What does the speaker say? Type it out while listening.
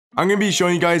I'm going to be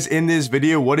showing you guys in this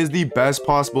video what is the best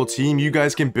possible team you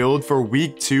guys can build for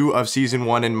week 2 of season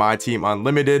 1 in My Team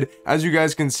Unlimited. As you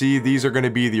guys can see, these are going to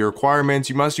be the requirements.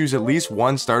 You must use at least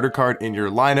one starter card in your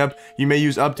lineup. You may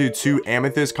use up to 2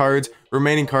 amethyst cards.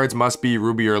 Remaining cards must be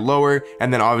ruby or lower,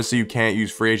 and then obviously you can't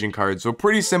use free agent cards. So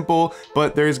pretty simple,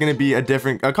 but there's going to be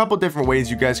a couple different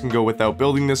ways you guys can go without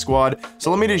building this squad.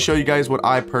 So let me just show you guys what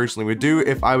I personally would do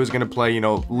if I was going to play,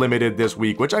 limited this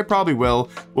week, which I probably will.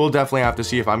 We'll definitely have to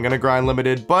see if I'm going to grind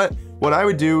limited, but what I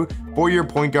would do for your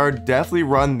point guard, definitely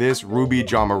run this Ruby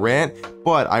Ja Morant.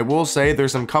 But I will say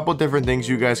there's some couple different things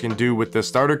you guys can do with the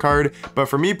starter card. But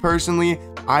for me personally,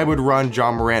 I would run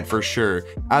Ja Morant for sure.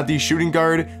 At the shooting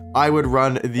guard, I would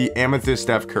run the Amethyst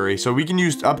Steph Curry. So we can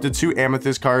use up to 2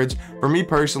 Amethyst cards. For me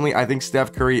personally, I think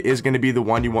Steph Curry is going to be the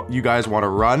one you guys want to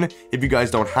run. If you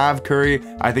guys don't have Curry,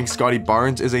 I think Scotty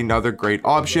Barnes is another great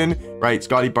option, right?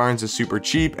 Scotty Barnes is super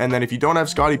cheap. And then if you don't have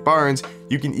Scotty Barnes,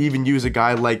 you can even use a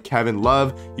guy like Kevin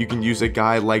Love. You can use a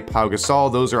guy like Pau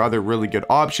Gasol. Those are other really good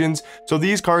options. So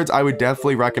these cards I would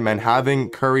definitely recommend having.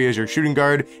 Curry as your shooting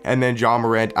guard and then Ja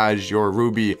Morant as your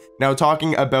Ruby. Now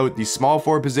talking about the small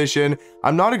forward position,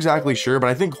 I'm not exactly sure, but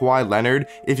I think Kawhi Leonard,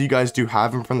 if you guys do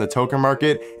have him from the token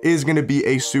market, is going to be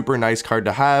a super nice card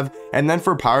to have. And then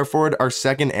for power forward, our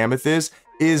second Amethyst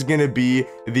is going to be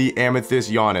the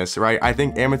Amethyst Giannis, right? I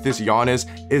think Amethyst Giannis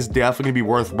is definitely going to be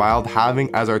worthwhile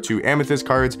having as our 2 Amethyst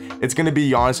cards. It's going to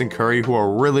be Giannis and Curry, who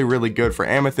are really, really good for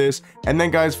Amethyst. And then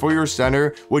guys, for your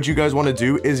center, what you guys want to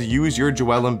do is use your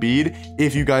Joel Embiid.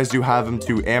 If you guys do have him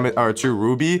to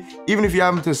Ruby, even if you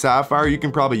have him to Sapphire, you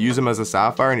can probably use him as a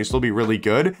Sapphire and he'll still be really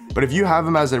good. But if you have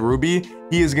him as a Ruby,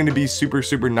 he is going to be super,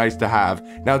 super nice to have.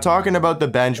 Now talking about the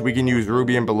bench, we can use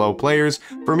Ruby and below players.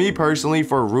 For me personally,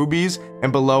 for Rubies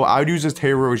and below, I would use this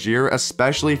Terry Rozier,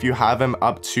 especially if you have him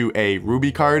up to a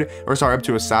Ruby card, or sorry, up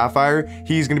to a Sapphire.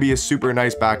 He's going to be a super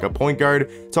nice backup point guard.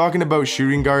 Talking about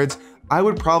shooting guards, I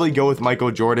would probably go with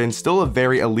Michael Jordan. Still a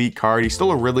very elite card. He's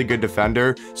still a really good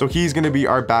defender. So he's going to be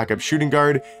our backup shooting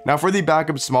guard. Now for the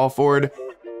backup small forward,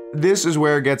 this is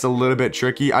where it gets a little bit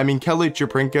tricky. I mean, Kelly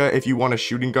Chiprinka, if you want a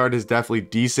shooting guard, is definitely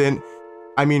decent.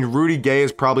 I mean, Rudy Gay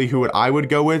is probably who I would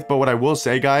go with. But what I will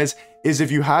say, guys, is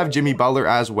if you have Jimmy Butler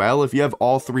as well, if you have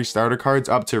all 3 starter cards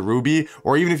up to Ruby,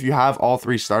 or even if you have all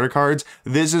 3 starter cards,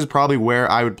 this is probably where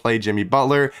I would play Jimmy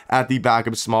Butler at the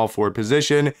backup small forward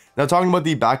position. Now talking about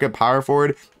the backup power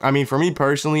forward, I mean, for me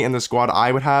personally, in the squad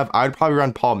I would probably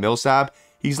run Paul Millsap.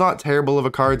 He's not terrible of a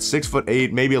card,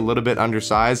 6'8", maybe a little bit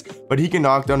undersized, but he can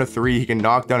knock down a 3, he can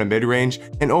knock down a mid-range,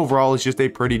 and overall it's just a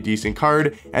pretty decent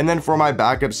card. And then for my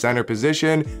backup center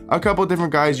position, a couple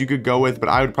different guys you could go with, but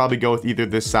I would probably go with either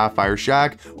this Sapphire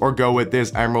Shaq or go with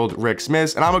this Emerald Rick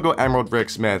Smith, and I'm gonna go Emerald Rick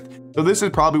Smith. So this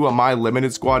is probably what my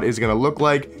limited squad is gonna look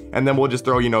like, and then we'll just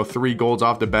throw 3 golds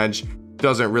off the bench.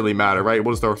 Doesn't really matter, right?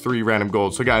 We'll just throw 3 random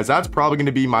golds. So guys, that's probably going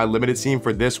to be my limited team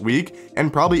for this week,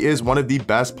 and probably is one of the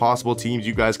best possible teams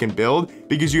you guys can build,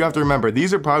 because you have to remember,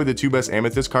 these are probably the 2 best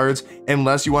Amethyst cards,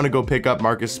 unless you want to go pick up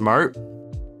Marcus Smart.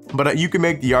 But you can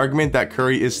make the argument that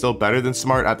Curry is still better than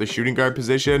Smart at the shooting guard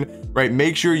position, right?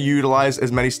 Make sure you utilize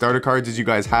as many starter cards as you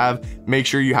guys have. Make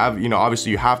sure you have,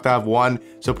 obviously you have to have one.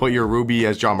 So put your Ruby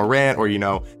as Ja Morant, or,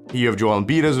 you have Joel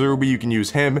Embiid as a Ruby, you can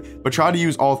use him. But try to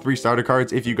use all 3 starter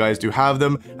cards if you guys do have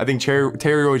them. I think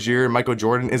Terry Rozier and Michael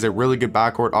Jordan is a really good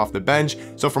backcourt off the bench.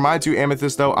 So for my 2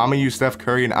 Amethysts though, I'm going to use Steph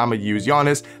Curry and I'm going to use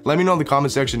Giannis. Let me know in the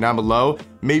comment section down below,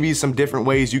 maybe some different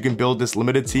ways you can build this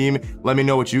limited team. Let me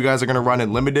know what you guys are going to run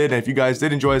in limited. And if you guys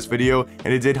did enjoy this video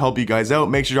and it did help you guys out,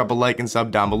 make sure to drop a like and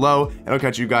sub down below. And I'll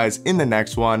catch you guys in the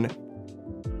next one.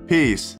 Peace.